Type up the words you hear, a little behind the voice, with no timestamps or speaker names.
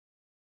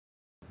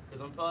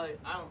Because I'm probably,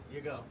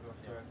 you go.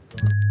 Sorry.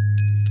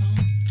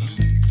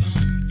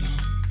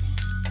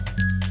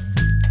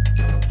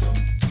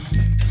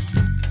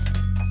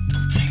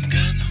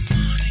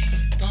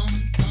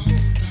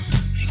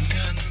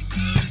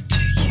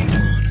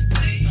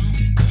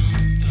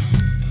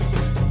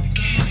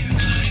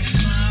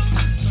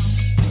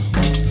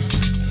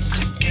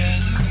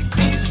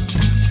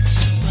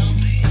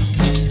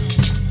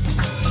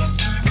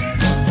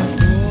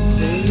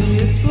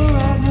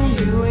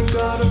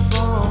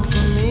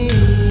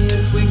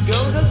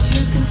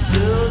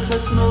 Still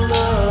touch no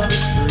love,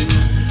 it's free.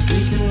 We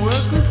can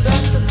work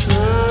without the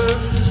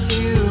perks, just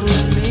you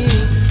and me.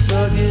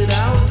 Plug it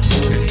out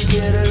till we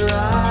get it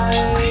right.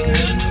 Ain't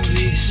got no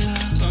visa,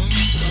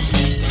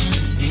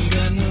 ain't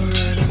got no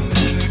red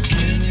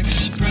American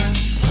Express.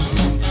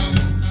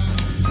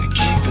 I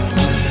can't go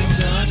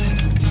exotic.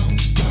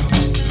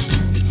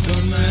 It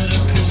don't matter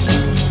 'cause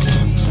I'm the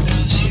one that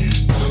loves you.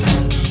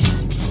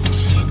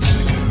 Talk to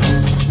the girl.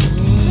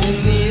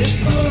 Maybe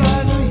it's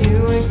alright when you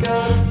ain't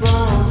got a phone.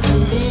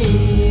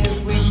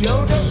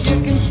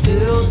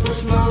 Still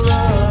touch my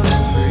love,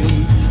 it's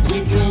free. We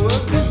can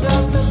work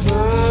without the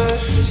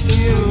perks, just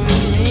you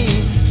and me.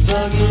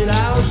 Plug it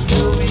out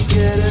till we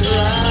get it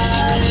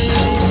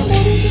right.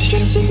 Maybe the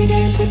strip you can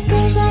get it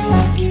 'cause I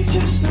like you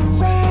just the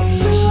way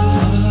you are.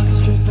 I like the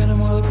strip and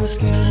I'm all the clips,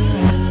 can you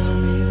handle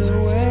me the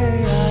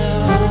way I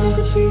am? I don't know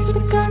the trees or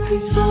the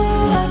concrete, but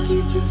I like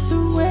you just the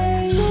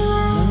way you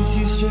are. Let me see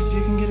you strip,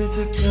 you can get it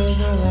tip 'cause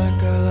I like.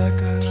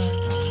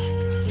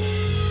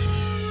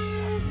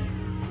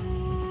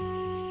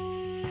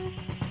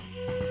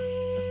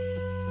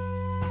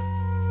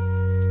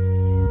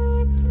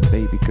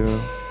 Baby girl,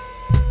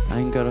 I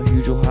ain't got a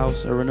huge old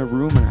house or in a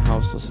room in a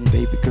house. Listen,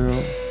 baby girl,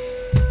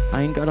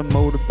 I ain't got a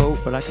motorboat,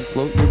 but I can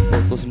float your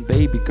boat. Listen,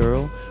 baby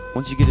girl,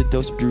 once you get a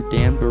dose of Drew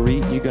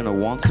Danburry, you're gonna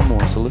want some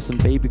more. So listen,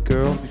 baby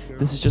girl,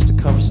 this is just a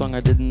cover song I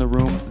did in the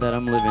room that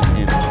I'm living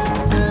in.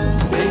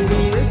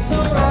 Baby, it's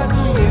alright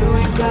when you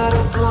ain't got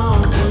a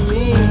phone for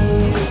me.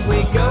 If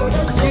we go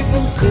to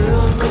chicken,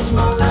 still touch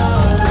my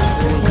love, it's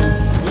free.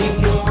 We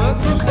can work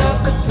without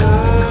the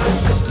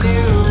perks, just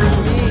you and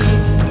me.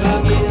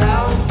 Plug it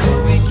out till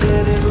we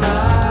get it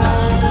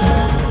right.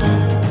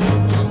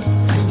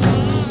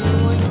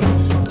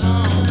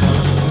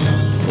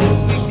 If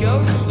we go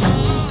to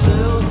chicken,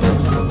 still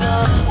touch my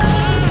love,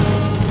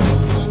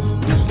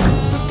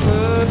 without the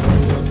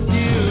perks,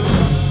 you.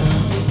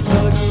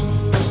 Plug it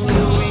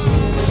till we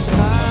get it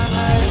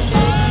right.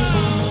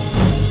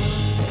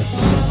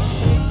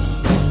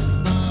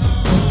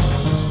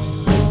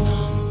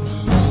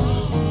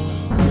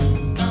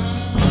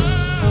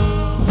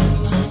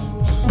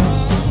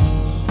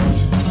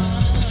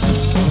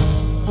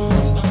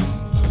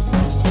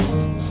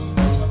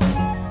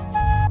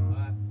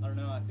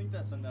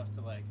 That's enough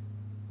to like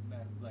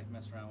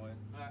mess around with.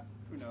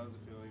 Who knows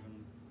if it'll even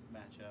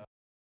match up.